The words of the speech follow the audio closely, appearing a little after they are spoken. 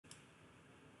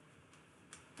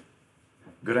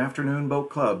Good afternoon, Boat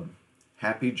Club.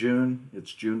 Happy June.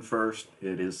 It's June 1st.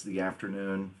 It is the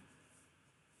afternoon.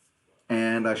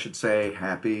 And I should say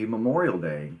happy Memorial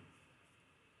Day.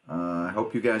 I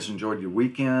hope you guys enjoyed your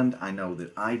weekend. I know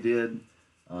that I did.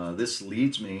 This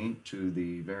leads me to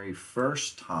the very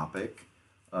first topic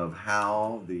of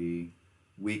how the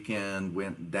weekend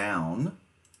went down.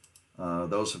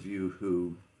 Those of you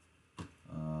who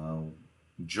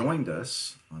joined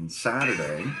us on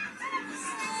Saturday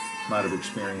might have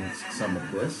experienced some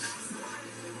of this.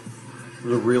 It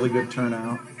was a really good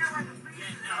turnout.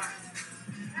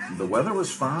 The weather was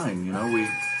fine.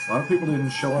 A lot of people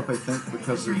didn't show up, I think,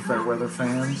 because they're fair weather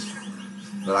fans.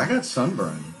 But I got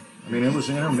sunburned. I mean, it was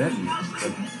intermittent,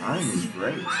 but mine was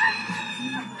great.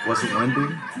 Was it windy? Do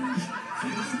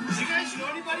you guys know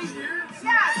anybody here?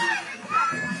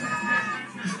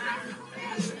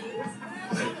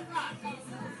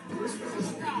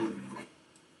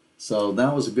 So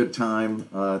that was a good time.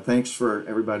 Thanks for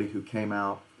everybody who came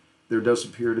out. There does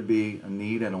appear to be a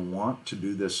need and a want to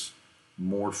do this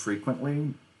more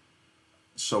frequently.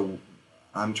 So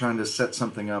I'm trying to set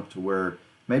something up to where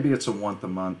maybe it's a once a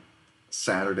month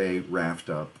Saturday raft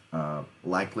up,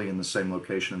 likely in the same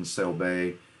location in Sail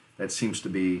Bay. That seems to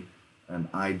be an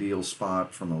ideal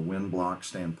spot from a wind block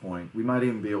standpoint. We might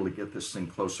even be able to get this thing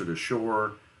closer to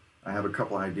shore. I have a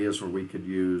couple ideas where we could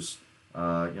use,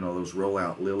 those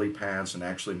rollout lily pads and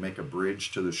actually make a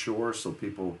bridge to the shore so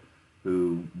people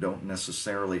who don't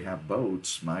necessarily have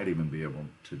boats might even be able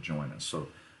to join us. So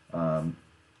um,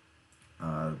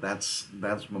 that's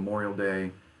Memorial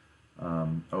Day.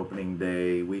 Opening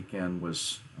day weekend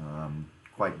was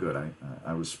quite good.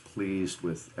 I was pleased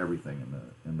with everything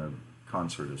in the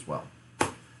concert as well.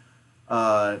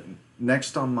 Uh,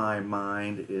 Next on my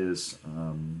mind is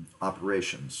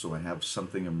operations. So I have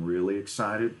something I'm really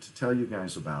excited to tell you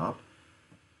guys about.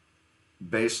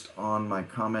 Based on my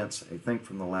comments, I think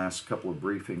from the last couple of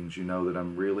briefings, you know that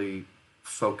I'm really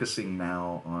focusing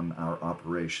now on our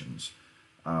operations,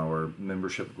 our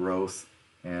membership growth,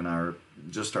 and our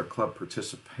club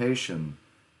participation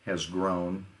has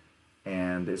grown,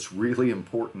 and it's really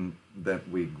important that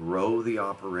we grow the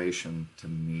operation to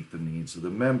meet the needs of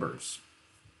the members.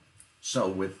 So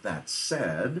with that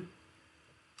said,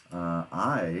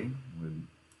 I would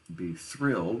be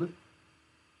thrilled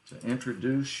to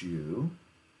introduce you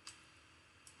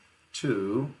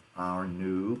to our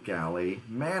new galley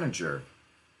manager.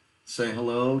 Say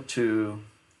hello to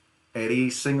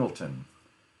Eddie Singleton.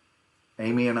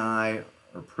 Amy and I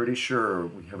are pretty sure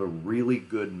we have a really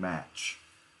good match.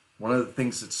 One of the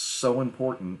things that's so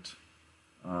important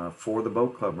for the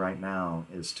boat club right now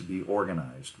is to be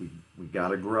organized. We got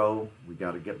to grow. We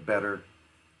got to get better.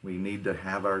 We need to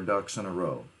have our ducks in a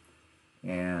row.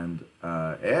 And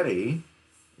Eddie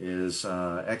is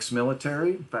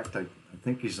ex-military. In fact, I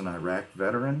think he's an Iraq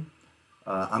veteran.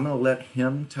 I'm going to let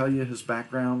him tell you his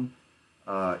background.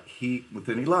 With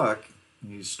any luck,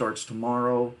 he starts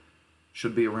tomorrow.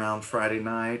 Should be around Friday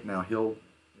night. Now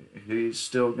he's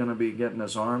still going to be getting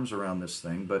his arms around this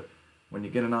thing, but when you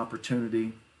get an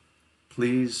opportunity,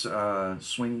 please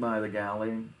swing by the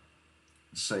galley,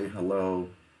 say hello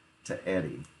to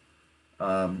Eddie.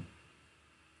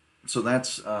 So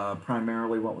that's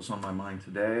primarily what was on my mind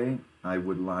today. I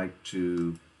would like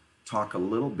to talk a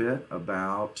little bit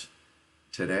about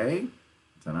today,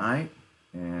 tonight,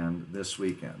 and this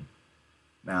weekend.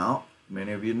 Now,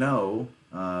 many of you know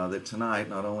that tonight,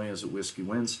 not only is it Whiskey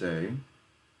Wednesday,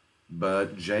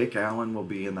 but Jake Allen will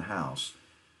be in the house.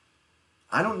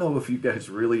 I don't know if you guys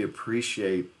really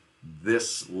appreciate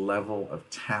this level of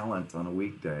talent on a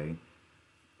weekday.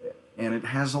 And it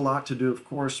has a lot to do, of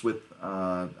course, with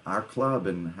our club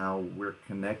and how we're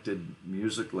connected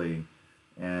musically.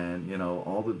 And,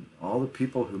 all the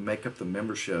people who make up the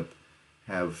membership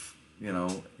have,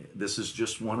 this is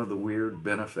just one of the weird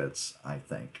benefits, I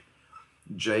think.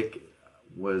 Jake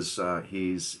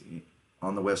he's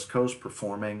on the West Coast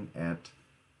performing at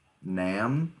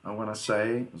NAMM, I want to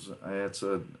say. It's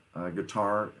a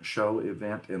guitar show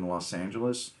event in Los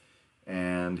Angeles.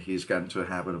 And he's gotten into a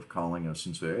habit of calling us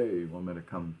and say, hey, you want me to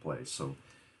come play? So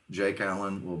Jake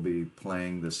Allen will be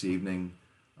playing this evening.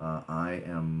 I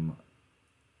am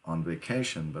on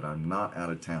vacation, but I'm not out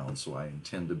of town, so I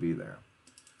intend to be there.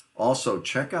 Also,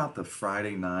 check out the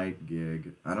Friday night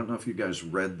gig. I don't know if you guys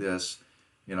read this.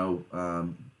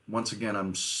 Once again,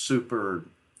 I'm super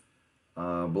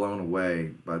blown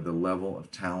away by the level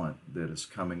of talent that is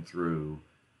coming through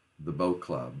the boat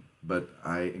club. But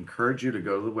I encourage you to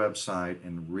go to the website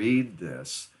and read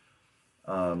this.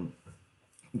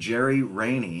 Jerry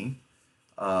Rainey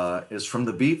is from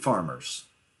the Beet Farmers.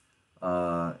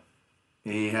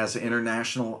 He has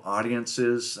international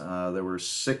audiences. There were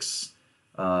 6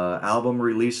 album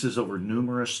releases over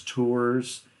numerous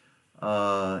tours,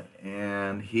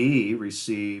 and he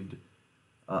received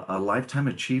a lifetime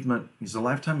achievement. He's a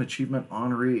lifetime achievement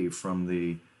honoree from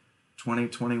the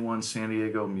 2021 San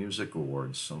Diego Music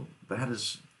Awards. So that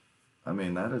is, I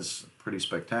mean, that is pretty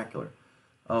spectacular.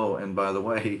 Oh, and by the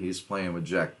way, he's playing with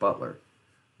Jack Butler.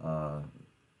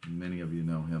 Many of you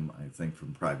know him, I think,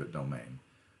 from Private Domain.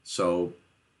 So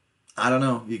I don't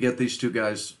know. You get these 2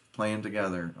 guys playing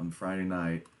together on Friday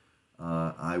night.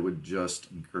 I would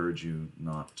just encourage you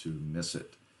not to miss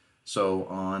it. So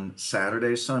on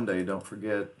Saturday, Sunday, don't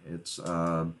forget, it's you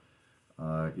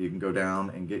can go down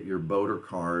and get your voter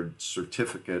card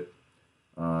certificate.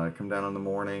 Come down in the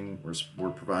morning. We're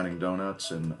providing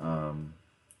donuts and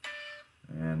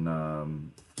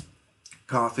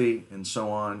coffee and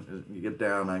so on. You get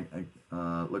down.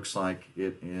 Looks like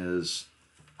it is.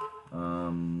 I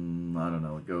don't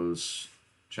know. It goes.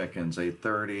 Check-in's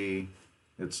 8:30.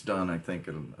 It's done, I think,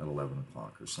 at 11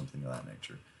 o'clock or something of that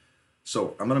nature.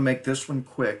 So I'm gonna make this one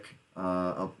quick.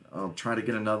 I'll try to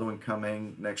get another one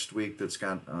coming next week that's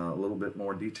got a little bit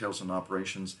more details on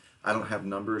operations. I don't have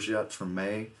numbers yet from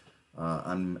May.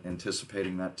 I'm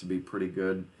anticipating that to be pretty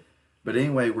good. But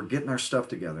anyway, we're getting our stuff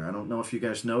together. I don't know if you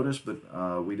guys noticed,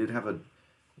 but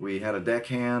we had a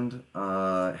deckhand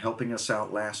helping us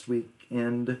out last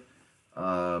weekend.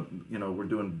 We're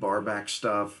doing bar back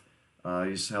stuff.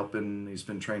 He's helping. He's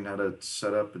been trained how to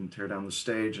set up and tear down the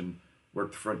stage and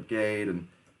work the front gate and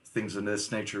things of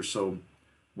this nature. So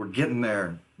we're getting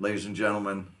there, ladies and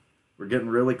gentlemen. We're getting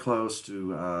really close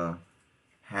to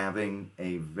having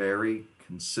a very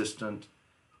consistent,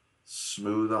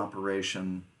 smooth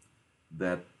operation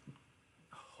that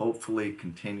hopefully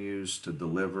continues to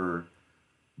deliver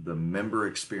the member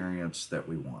experience that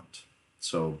we want.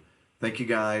 So thank you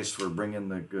guys for bringing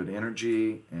the good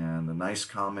energy and the nice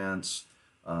comments.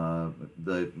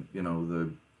 The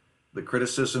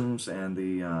criticisms and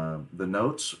the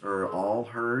notes are all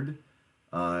heard.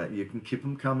 You can keep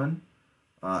them coming.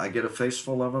 I get a face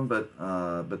full of them, but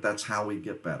that's how we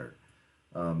get better.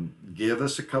 Give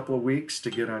us a couple of weeks to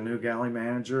get our new galley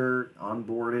manager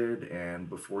onboarded, and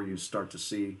before you start to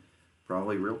see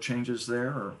probably real changes there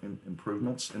or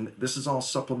improvements. And this is all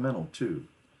supplemental too.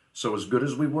 So as good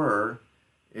as we were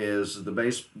is the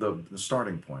base, the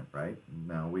starting point, right?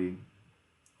 Now we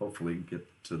hopefully get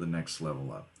to the next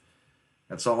level up.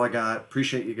 That's all I got.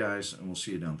 Appreciate you guys, and we'll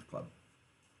see you down at the club.